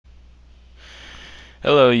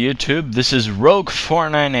Hello YouTube, this is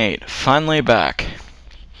Rogue498, finally back.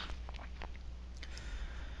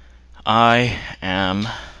 I am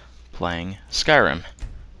playing Skyrim.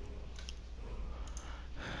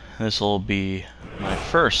 This will be my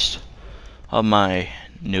first of my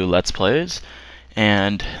new Let's Plays,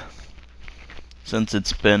 and since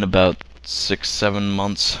it's been about 6-7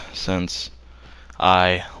 months since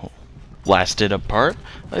I last did a part,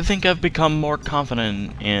 I think I've become more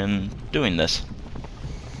confident in doing this.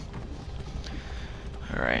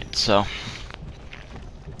 Alright, so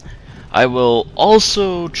I will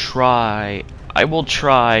try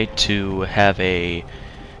to have a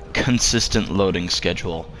consistent loading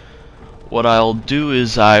schedule. What I'll do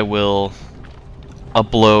is I will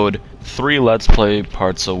upload 3 Let's Play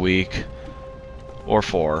parts a week, or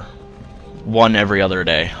 4. One every other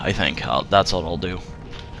day, I think. That's what I'll do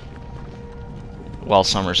while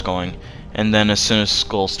summer's going. And then as soon as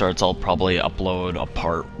school starts, I'll probably upload a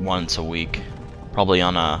part once a week. Probably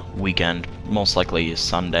on a weekend, most likely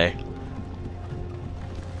Sunday.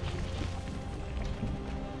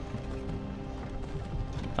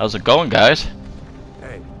 How's it going, guys?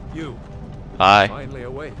 Hey, you. Hi. Finally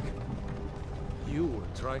awake. You were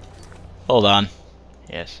trying. Hold on.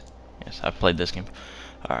 Yes, I've played this game.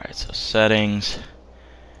 Alright, so settings.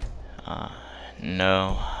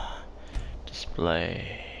 No.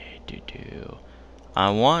 Display. I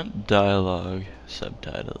want dialogue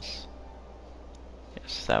subtitles.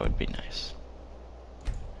 Yes, that would be nice.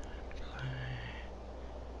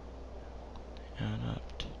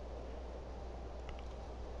 Interrupt.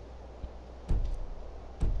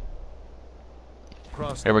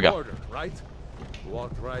 Cross Here we the go. border, right?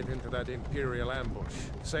 Walked right into that Imperial ambush,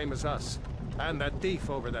 same as us, and that thief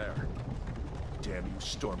over there. Damn you,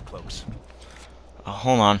 Stormcloaks!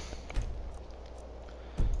 Hold on.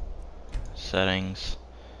 Settings.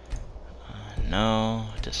 No.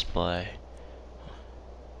 Display.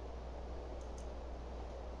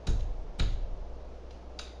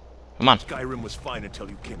 Come on. Skyrim was fine until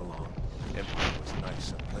you came along. Empire was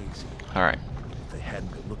nice and lazy. Alright. If they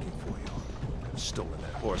hadn't been looking for you, would have stolen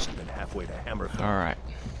that horse and been halfway to Hammerfell. Alright.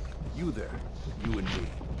 You there, you and me,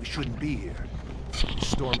 we shouldn't be here.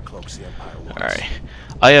 Stormcloaks the Empire wants. Alright.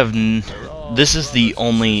 I have this is the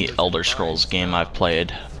only Elder Scrolls game I've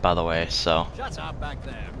played, by the way, so. Shut up back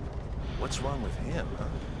there. What's wrong with him, huh?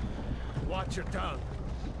 Watch your tongue.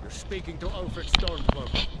 You're speaking to Ulfric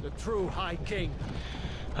Stormcloak, the true High King.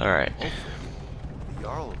 Alright. The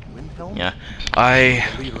Jarl of Windhelm? Yeah. I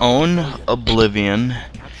own Oblivion.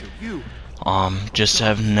 Just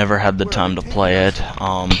have never had the time to play it.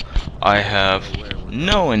 I have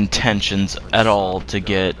no intentions at all to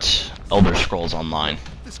get Elder Scrolls Online.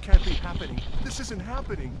 This can't be happening. This isn't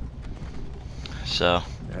happening. So,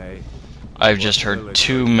 Hey, I've just heard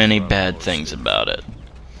too many bad things about it.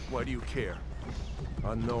 why do you care?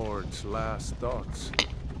 A Nord's last thoughts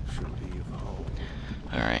should be of home.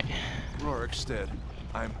 Alright. Rorikstead.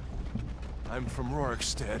 I'm from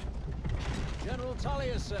Rorikstead. General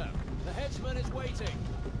Tullius, sir. The headsman is waiting.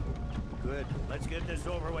 Good. Let's get this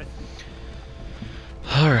over with.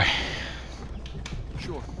 Alright.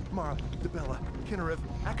 Sure. Mara, Debella, Kinnarev,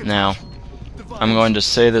 Akatosh. Now, I'm going to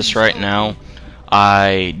say this right now.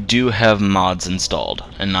 I do have mods installed,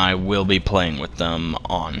 and I will be playing with them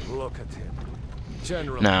on. Look at him.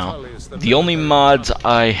 General Now, Tullius, the only military mods master.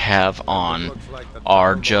 I have on Looks like the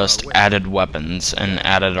are Dark just Lord added weapons and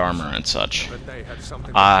added armor and such. But they had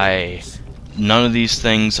something to say. None of these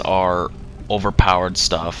things are overpowered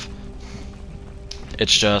stuff.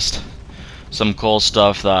 It's just some cool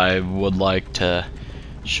stuff that I would like to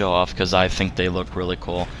show off because I think they look really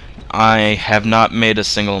cool. I have not made a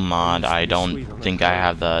single mod. I don't think I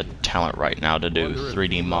have the talent right now to do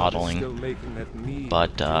 3D modeling.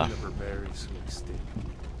 But,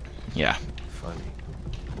 yeah. Funny.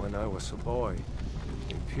 When I was a boy,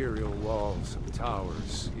 Imperial walls and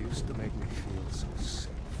towers used to make me feel so safe.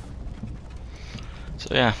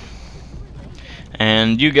 So yeah.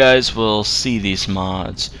 And you guys will see these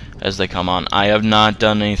mods as they come on. I have not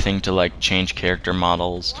done anything to like change character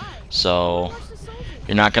models, so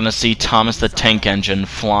you're not gonna see Thomas the Tank Engine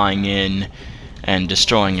flying in and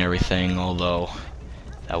destroying everything, although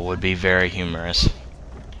that would be very humorous.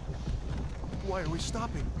 Why are we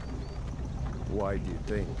stopping? Why do you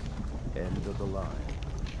think? End of the line.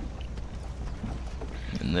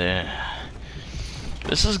 And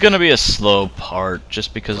this is gonna be a slow part,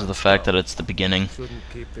 just because of the fact that it's the beginning. Shouldn't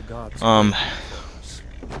keep the gods One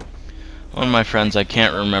of my friends, I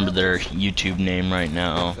can't remember their YouTube name right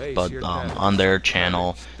now, but on their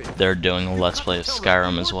channel, they're doing a Let's Play of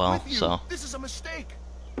Skyrim as well. So This is a mistake.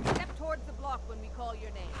 Step towards the block when we call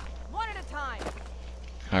your name. One at a time.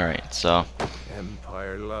 Alright, so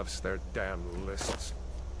Empire loves their damn lists.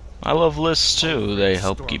 I love lists too. They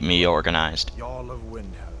help keep me organized. Jarl of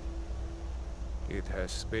Windhelm. It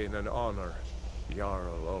has been an honor,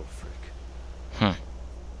 Jarl Ulfric.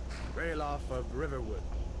 Ralof of Riverwood.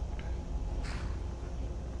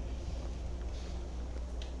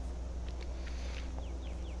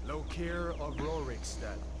 Lokir of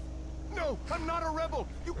Rorikstead. No, I'm not a rebel.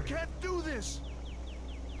 You can't do this.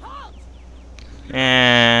 Halt! And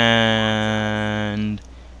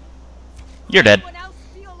you're dead. Anyone else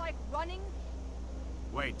feel like running?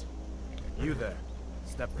 Wait. You there.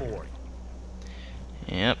 Step forward.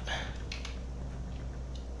 Yep.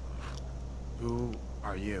 Who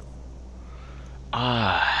are you?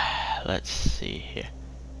 Let's see here.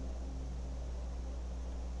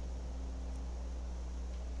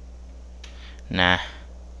 Nah.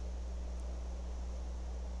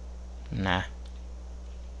 Nah.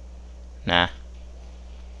 Nah.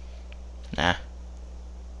 Nah.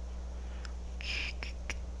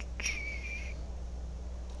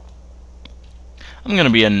 I'm gonna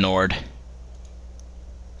be a Nord.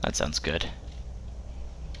 That sounds good.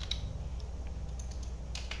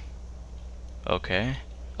 Okay.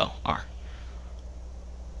 Oh, R.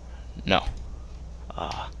 No.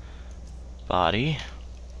 Body.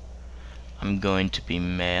 I'm going to be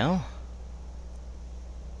male.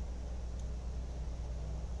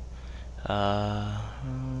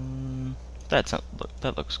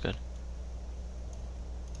 That looks good.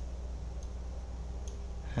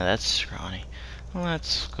 Now that's scrawny.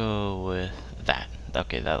 Let's go with that.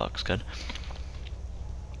 Okay, that looks good.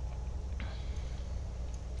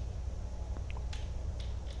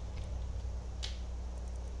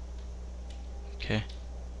 Okay.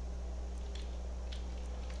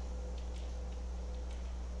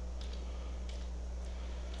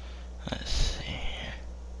 Let's see.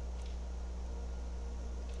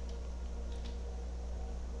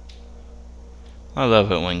 I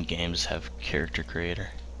love it when games have character creator.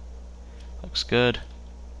 Looks good.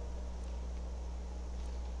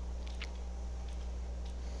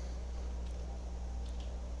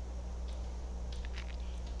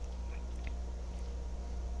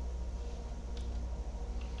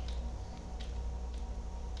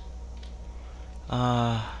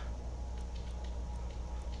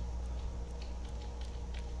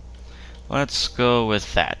 Let's go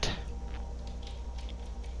with that.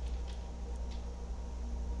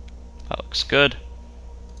 That looks good.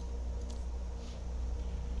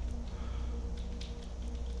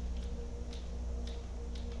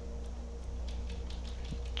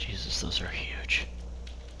 Jesus, those are huge.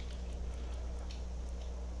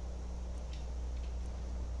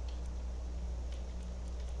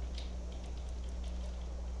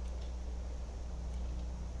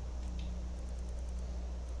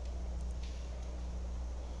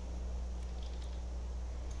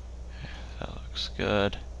 That looks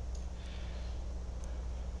good.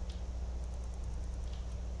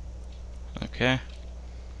 Okay.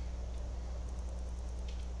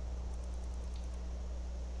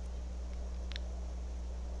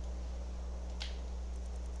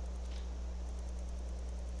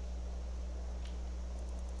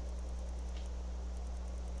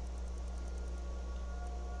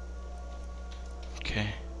 Okay.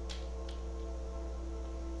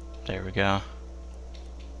 There we go.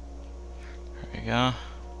 There we go.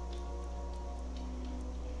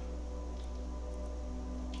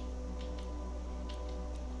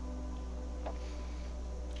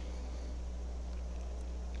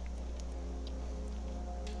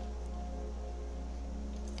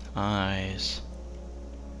 Eyes.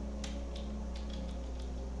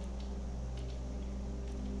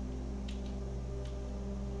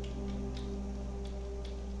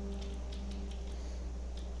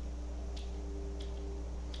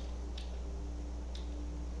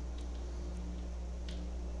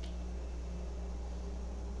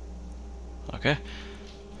 Okay.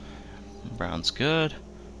 Brown's good.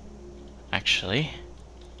 Actually.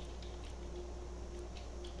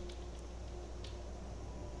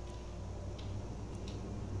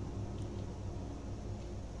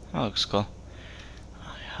 That looks cool.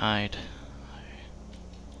 Hide.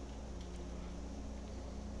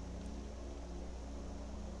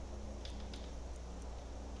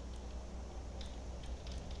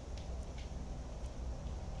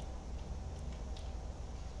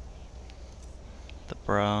 The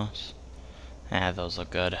brows. Ah, those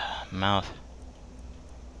look good. Mouth.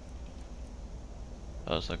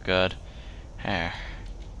 Those look good. Hair.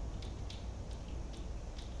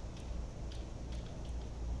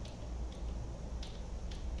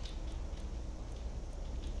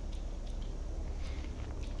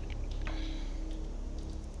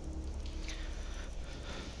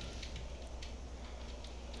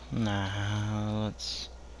 Nah, let's...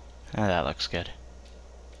 Ah, that looks good.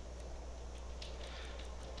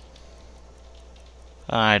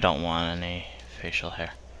 I don't want any facial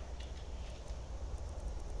hair.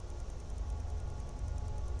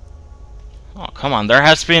 Oh, come on. There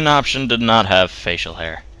has to be an option to not have facial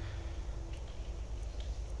hair.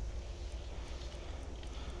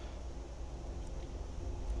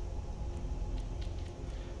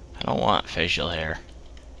 I don't want facial hair.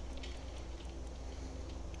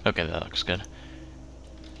 Okay, that looks good.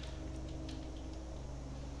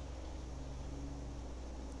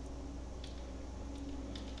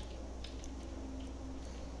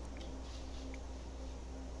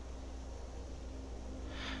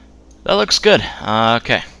 That looks good.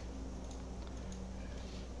 Okay.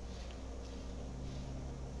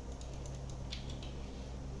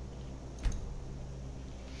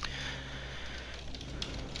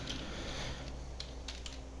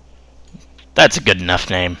 That's a good enough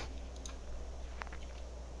name.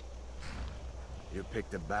 You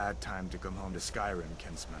picked a bad time to come home to Skyrim,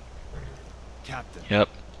 Kinsman. Captain. Yep.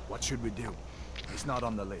 What should we do? He's not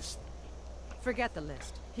on the list. Forget the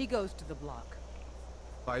list. He goes to the block.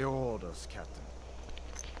 By your orders, Captain.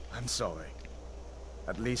 I'm sorry.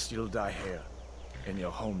 At least you'll die here, in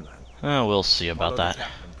your homeland. We'll see about Follow that. the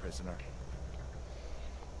captain, prisoner.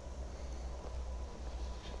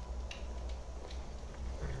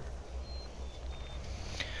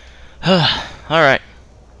 Alright.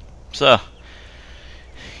 So,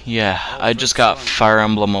 yeah, I just got Fire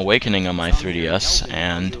Emblem Awakening on my 3DS,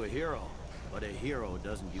 and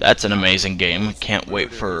that's an amazing game. Can't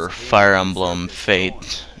wait for Fire Emblem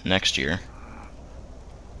Fate next year.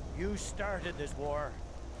 You started this war,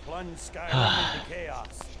 plunged Skyrim into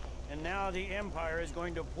chaos, and now the Empire is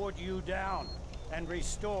going to put you down and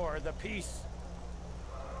restore the peace.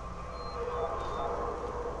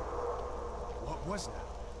 What was that?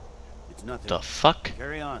 It's nothing. The fuck?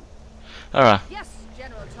 Carry on. Alright. Yes,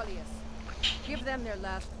 General Tullius. Give them their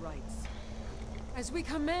last rites. As we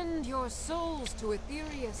commend your souls to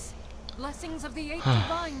Aetherius, blessings of the eight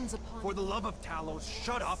divines upon For the love of Talos,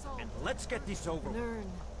 shut up and let's get this over with. learn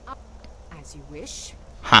as you wish.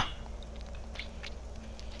 Huh.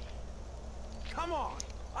 Come on!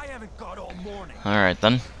 I haven't got all morning. Alright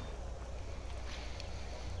then.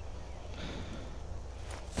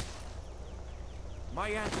 My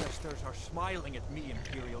ancestors are smiling at me,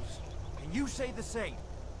 Imperials. Can you say the same?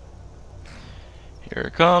 Here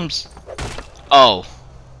it comes. Oh.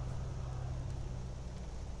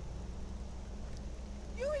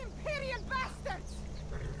 You Imperial bastards!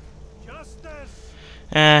 Justice!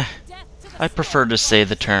 I prefer to say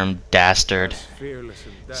the term dastard. Fearless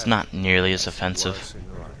in It's death, not nearly as as offensive, was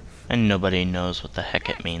in life. and nobody knows what the heck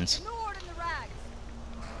it means. Ignored in the rags.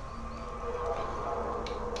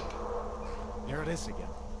 There it is again.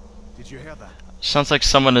 Did you hear that? Sounds like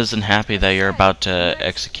someone isn't happy that you're about to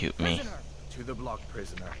execute me. Prisoner. To the block,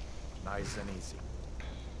 prisoner. Nice and easy.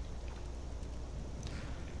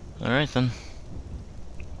 Alright then.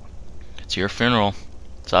 It's your funeral.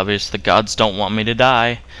 It's obvious the gods don't want me to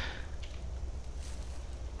die.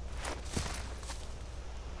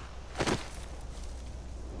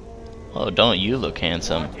 Oh, don't you look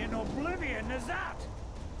handsome. What in oblivion is that?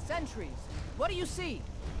 Sentries, what do you see?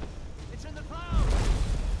 It's in the clouds.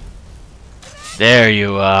 There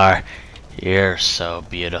you are. You're so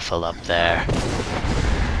beautiful up there.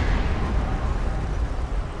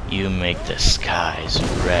 You make the skies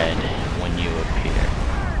red when you appear.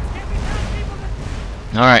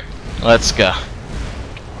 Alright, let's go.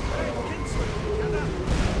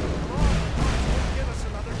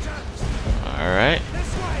 Alright.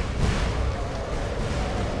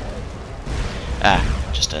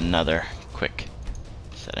 Ah, just another quick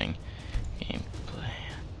setting. Gameplay.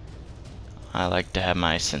 I like to have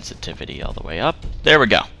my sensitivity all the way up. There we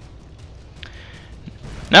go.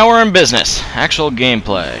 Now we're in business. Actual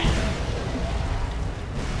gameplay.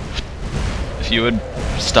 If you would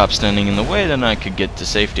stop standing in the way, then I could get to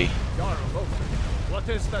safety. What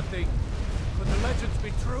is that thing? Could the legends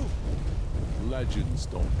be true? Legends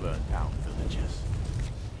don't burn down villages.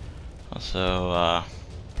 Also,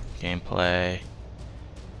 gameplay.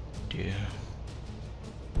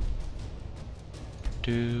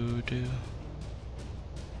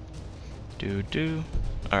 Do.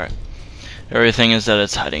 Alright. Everything is at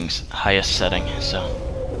its highest setting, so.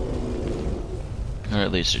 Or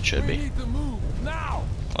at least it should We be. need to move now.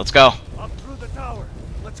 Let's go. Up through the tower.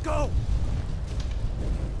 Let's go.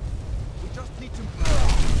 We just need to.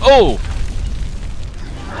 Oh!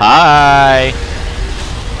 Hi!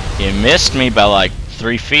 You missed me by like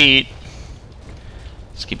 3 feet.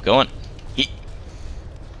 Let's keep going.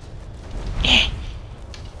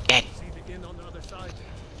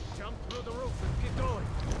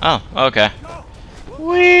 Oh, okay.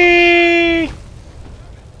 Whee!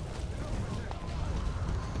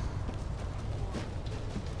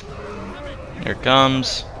 Here it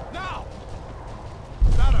comes. Now!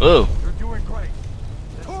 Ooh. You're doing great.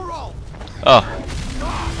 Toro! Oh,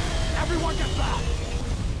 Everyone get back!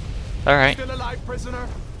 alright. Still alive, prisoner?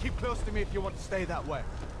 Keep close to me if you want to stay that way.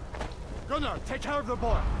 Gunnar, take care of the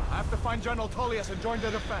boy. I have to find General Tullius and join the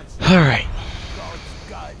defense. Alright. God's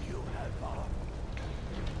guide you, Helvar.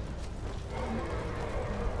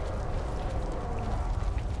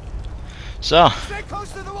 So, Stay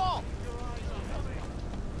close to the wall!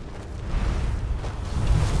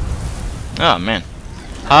 oh man.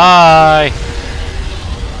 Hi!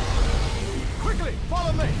 Quickly,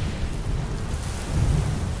 follow me!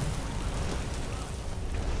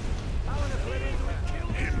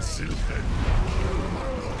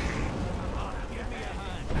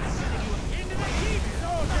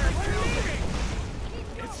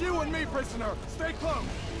 It's you and me, prisoner. Stay close.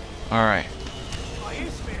 Alright.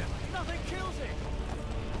 Nothing kills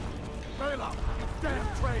it. Bela, you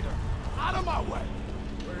damn traitor. Out of my way.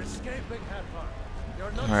 We're escaping, Hadvar.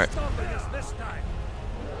 You're not Alright. stopping us this time.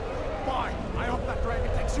 Fine. I hope that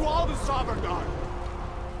dragon takes you all to Sovngarde.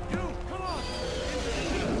 You, come on!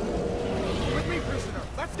 With me, prisoner.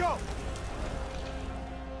 Let's go.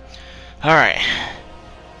 Alright.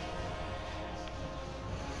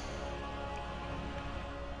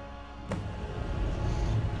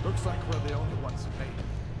 Looks like we're the only ones who made it.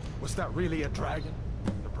 Was that really a dragon?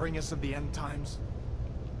 To bring us in the end times?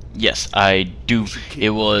 Yes, I do. It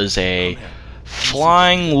was a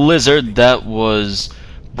flying lizard that was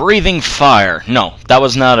breathing fire. No, that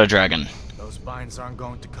was not a dragon. Those binds aren't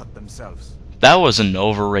going to cut themselves. That was an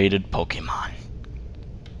overrated Pokemon.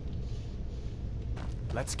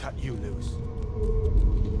 Let's cut you loose.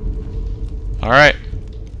 Alright.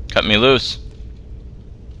 Cut me loose.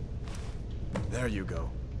 There you go.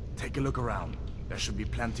 Take a look around. There should be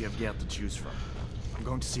plenty of gear to choose from. I'm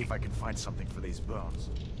going to see if I can find something for these bones.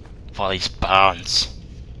 For these bones.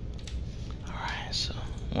 Alright, so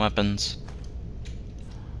weapons.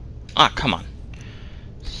 Ah, come on.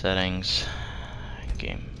 Settings.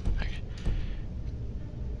 Game.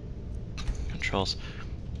 Controls.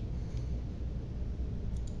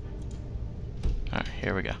 Alright,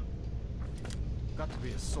 here we go. Got to be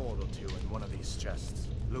a sword or two in one of these chests.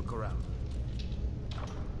 Look around.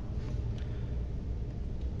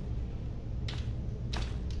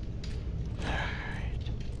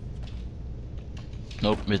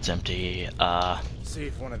 Nope, it's empty. See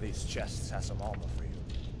if one of these chests has some armor for you.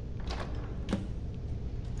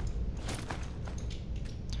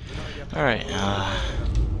 Alright,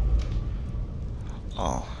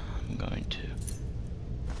 oh, I'm going to...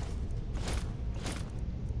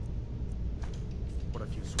 What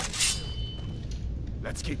if you swing?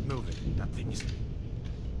 Let's keep moving. That thing is...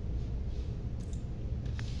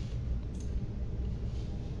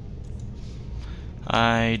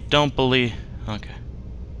 I don't believe... Okay.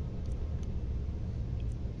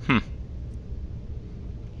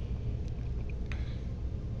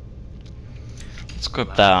 Let's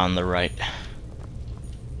equip that on the right.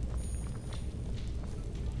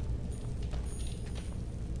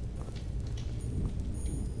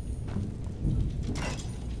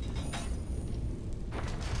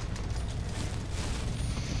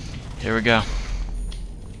 Here we go.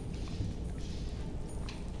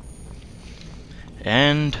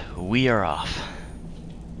 And we are off.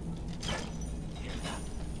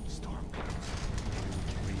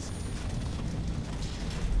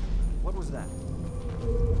 What was that?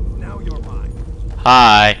 Now you're mine.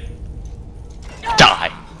 Hi.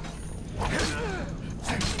 Die.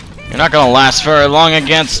 You're not gonna last very long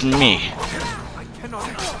against me. I cannot.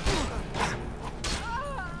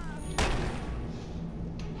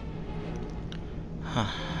 Huh.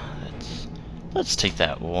 Let's take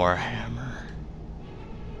that warhammer.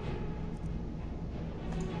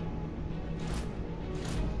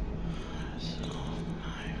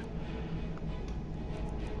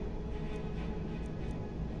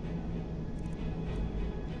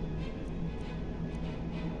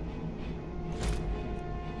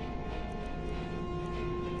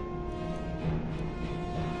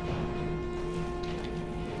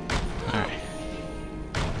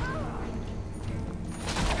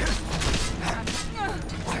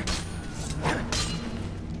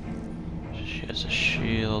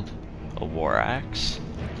 Shield, a war axe.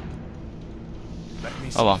 Let me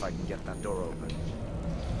see Oh well. if I can get that door open.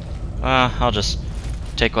 I'll just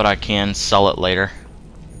take what I can, sell it later.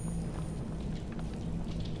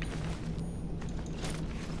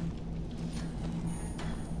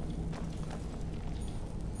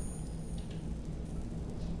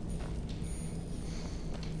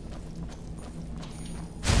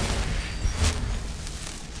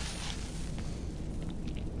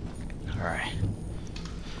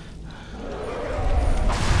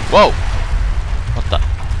 Whoa! What the?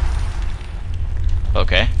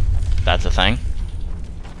 Okay, that's a thing.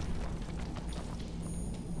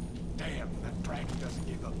 Damn, that dragon doesn't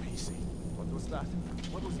give up easy. What was that?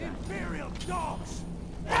 What was that? Imperial dogs!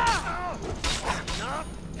 Enough!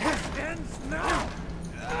 Ends now!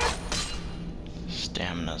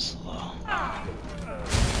 Stamina's low.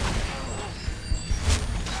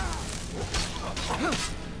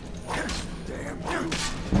 Damn you!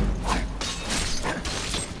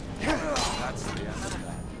 That's the end of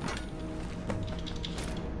that.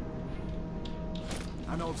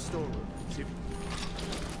 An old storeroom. See if you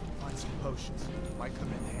can find some potions. Might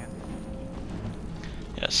come in handy.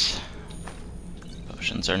 Yes.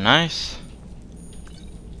 Potions are nice.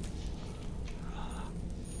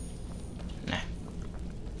 Nah.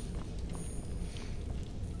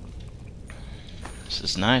 This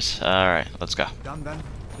is nice. Alright, let's go. Done then.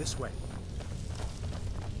 This way.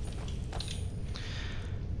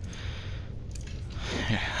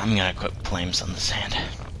 Here, I'm gonna equip flames on the sand.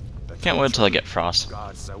 Can't wait till I get frost.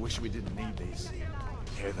 Gods, I wish we didn't need these.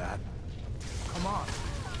 Hear that? Come on.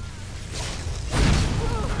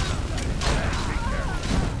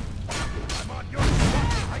 I'm on your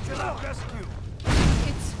side! I cannot rescue!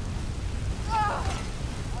 It's...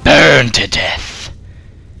 Burn to death!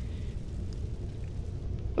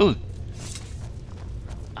 Ooh.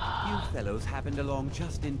 You fellows happened along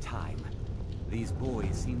just in time. These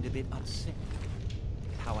boys seemed a bit upset.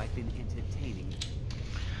 How I've been entertaining.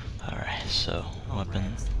 Alright, so,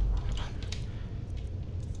 weapons.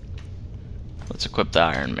 Let's equip the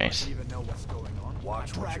iron mace. Even know what's going on.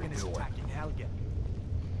 Watch what you're doing. Attacking Helgen.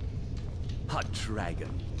 A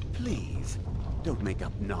dragon. Please, don't make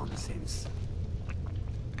up nonsense.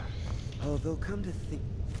 Although, come to think,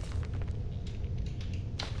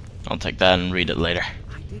 I'll take that and read it later.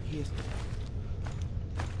 I did hear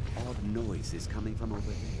odd noises coming from over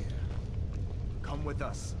there. Come with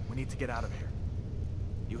us. We need to get out of here.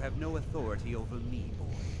 You have no authority over me,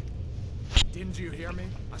 boy. Didn't you hear me?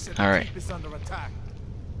 I said All the right. keep is under attack.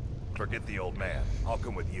 Forget the old man. I'll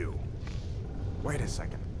come with you. Wait a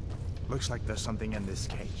second. Looks like there's something in this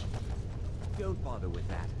cage. Don't bother with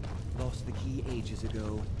that. Lost the key ages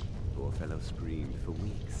ago. Poor fellow screamed for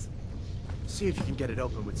weeks. See if you can get it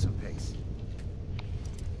open with some pigs.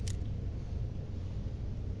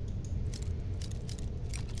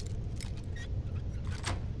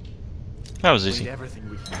 That was We easy. need everything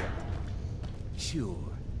we can get. Sure,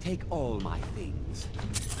 take all my things.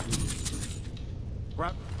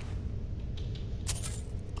 Grab.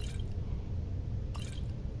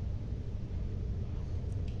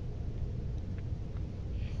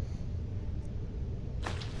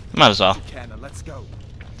 Might as well. Cannon, let's go.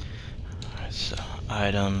 Alright, so,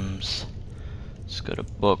 items. Let's go to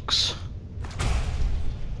books.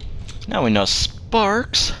 Now we know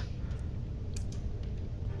sparks.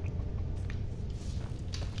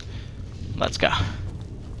 Let's go.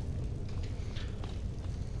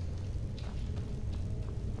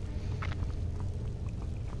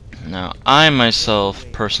 Now, I myself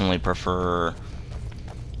personally prefer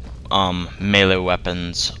melee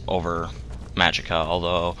weapons over magicka,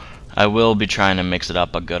 although I will be trying to mix it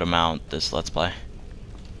up a good amount this Let's Play.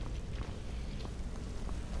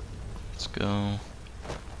 Let's go.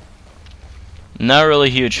 Not really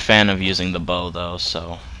a huge fan of using the bow though,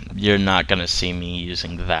 so you're not gonna see me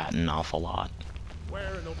using that an awful lot.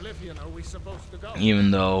 Where in Oblivion are we supposed to go?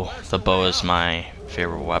 Even though the bow is my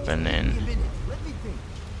favorite weapon in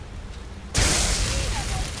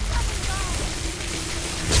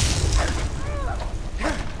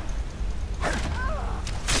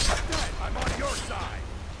I'm on your side!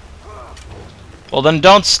 well then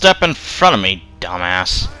don't step in front of me,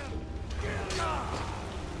 dumbass.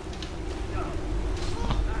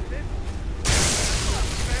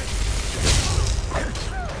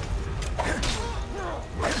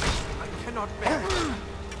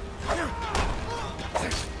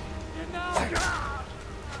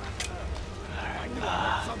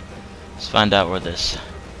 Let's find out where this.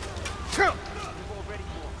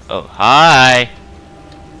 Oh, hi!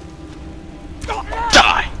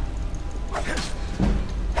 Die!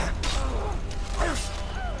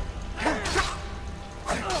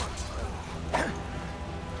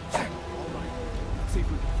 See if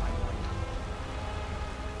we can find a way.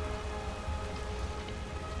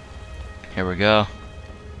 Here we go.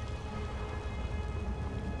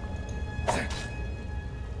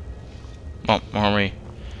 Oh, are we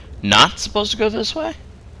not supposed to go this way?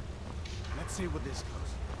 Let's see where this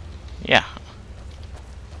goes. Yeah.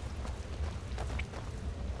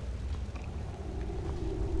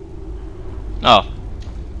 Oh.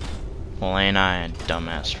 Well, ain't I a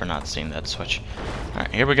dumbass for not seeing that switch?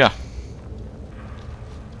 Alright, here we go.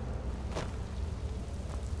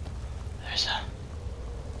 There's a...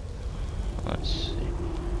 Let's see.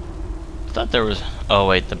 I thought there was... Oh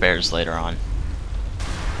wait, the bear's later on.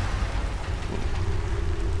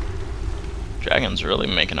 Dragon's really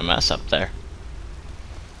making a mess up there.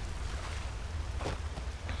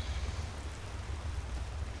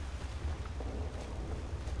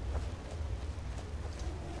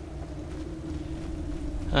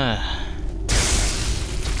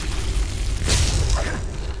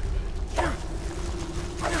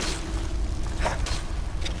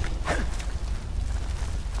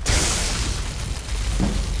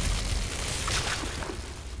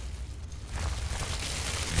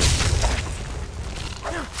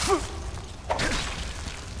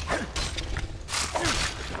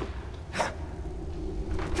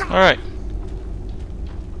 Alright.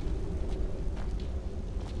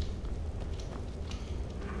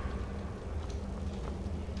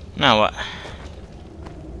 Now what? I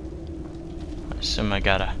assume I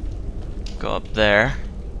gotta go up there.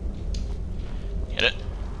 Get it.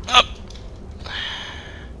 Up!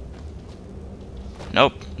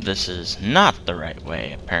 Nope, this is not the right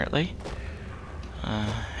way, apparently.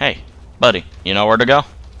 Hey, buddy, you know where to go?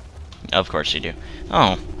 Of course you do.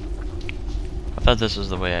 Oh. I thought this was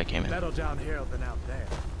the way I came in. Better down here than out there.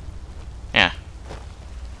 Yeah.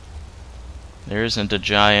 There isn't a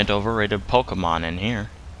giant overrated Pokemon in here.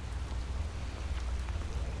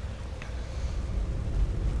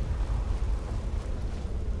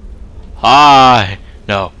 Hi!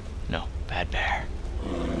 No, no, bad bear.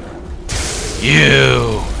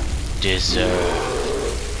 You deserve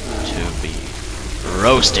to be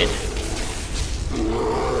roasted.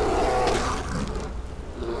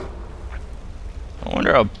 I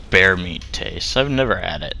wonder how bear meat tastes. I've never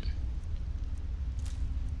had it.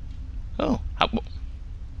 Oh,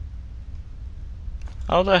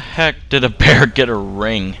 how the heck did a bear get a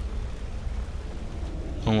ring?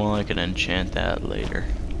 Oh, well, I can enchant that later.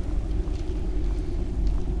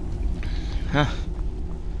 Huh.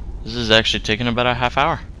 This is actually taking about a half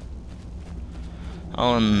hour.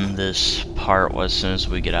 I'll end this part as soon as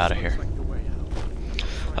we get out of here.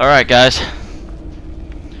 Alright, guys.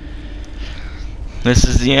 This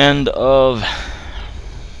is the end of...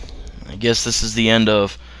 I guess this is the end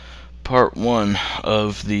of part 1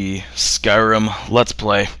 of the Skyrim Let's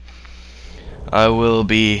Play. I will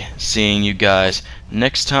be seeing you guys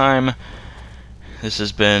next time. This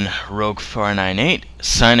has been Rogue498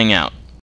 signing out.